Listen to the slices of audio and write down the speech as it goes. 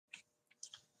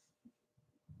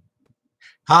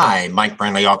Hi, Mike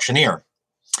Brandley, auctioneer.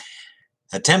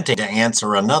 Attempting to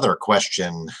answer another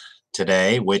question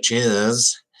today, which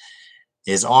is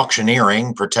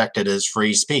auctioneering protected as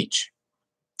free speech?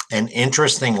 And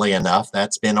interestingly enough,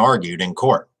 that's been argued in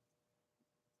court.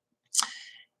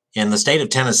 In the state of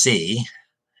Tennessee,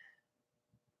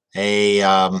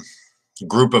 a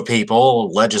group of people,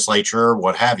 legislature,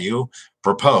 what have you,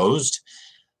 proposed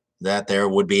that there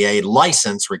would be a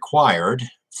license required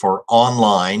for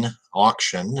online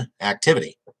auction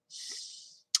activity.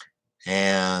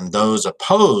 And those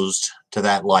opposed to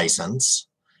that license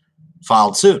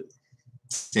filed suit.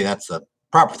 See, that's the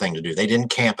proper thing to do. They didn't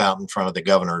camp out in front of the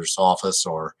governor's office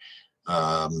or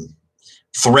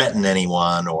threaten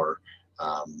anyone or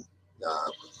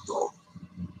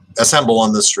assemble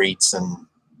on the streets and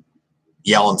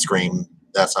yell and scream.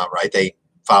 That's not right. They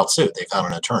filed suit. They found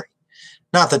an attorney.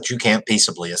 Not that you can't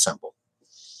peaceably assemble.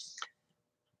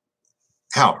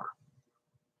 However,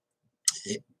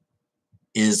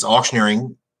 is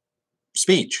auctioneering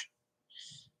speech?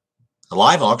 A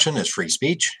live auction is free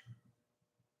speech.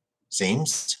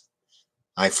 Seems.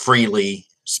 I freely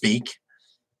speak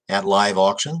at live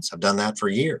auctions. I've done that for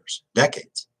years,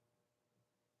 decades.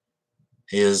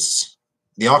 Is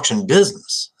the auction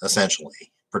business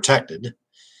essentially protected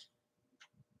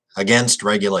against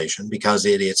regulation because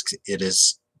it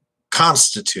is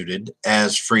constituted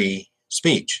as free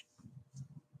speech?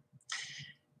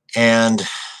 And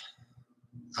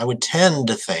I would tend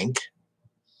to think,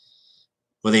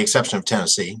 with the exception of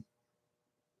Tennessee,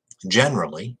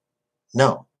 generally,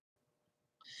 no.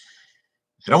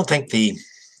 I don't think the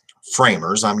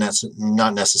framers, I'm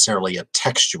not necessarily a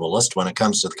textualist when it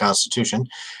comes to the Constitution,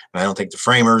 but I don't think the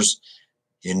framers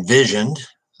envisioned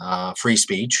free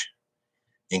speech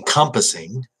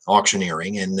encompassing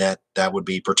auctioneering, and that would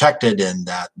be protected and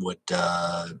that would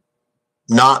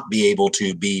not be able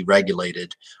to be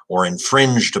regulated or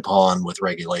infringed upon with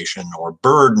regulation or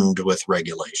burdened with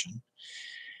regulation.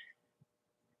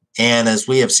 And as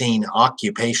we have seen,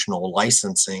 occupational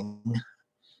licensing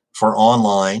for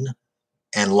online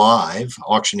and live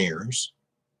auctioneers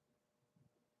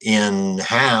in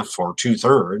half or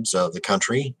 2/3 of the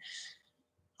country,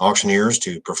 auctioneers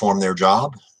to perform their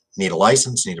job need a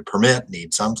license, need a permit,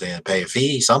 need something, pay a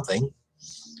fee, something.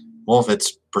 Well, if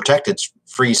it's protected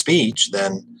free speech,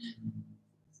 then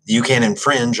you can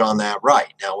infringe on that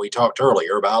right. Now, we talked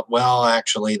earlier about, well,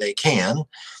 actually they can.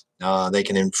 They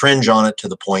can infringe on it to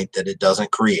the point that it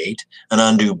doesn't create an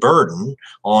undue burden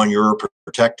on your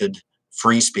protected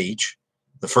free speech,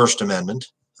 the First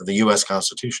Amendment of the U.S.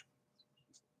 Constitution.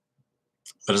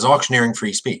 But is auctioneering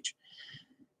free speech?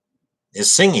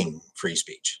 Is singing free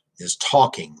speech? Is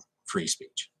talking free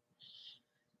speech?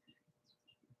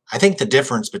 I think the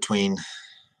difference between,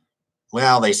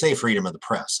 well, they say freedom of the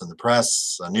press, and the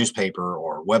press, a newspaper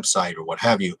or website or what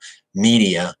have you,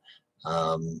 media,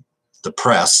 the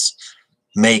press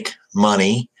make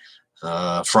money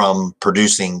from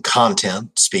producing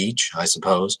content, speech, I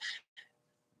suppose.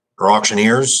 Or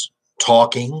auctioneers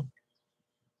talking,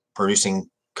 producing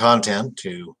content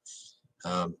to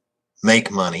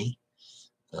make money,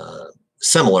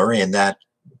 similar in that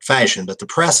fashion, but the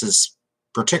press is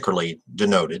particularly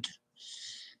denoted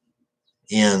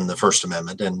in the First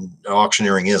Amendment, and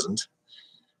auctioneering isn't.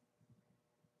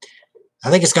 I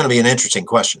think it's going to be an interesting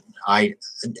question. I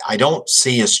don't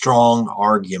see a strong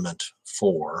argument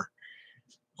for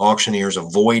auctioneers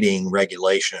avoiding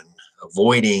regulation,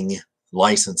 avoiding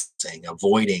licensing,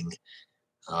 avoiding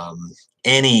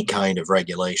any kind of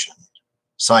regulation,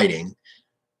 citing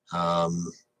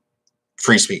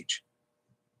free speech.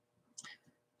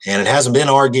 And it hasn't been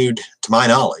argued, to my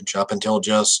knowledge, up until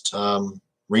just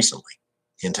recently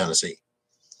in Tennessee.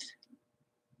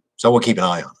 So we'll keep an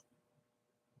eye on it.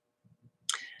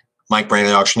 Mike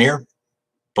Brandley, auctioneer.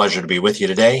 Pleasure to be with you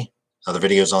today. Other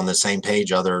videos on the same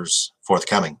page, others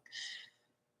forthcoming.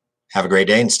 Have a great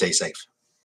day and stay safe.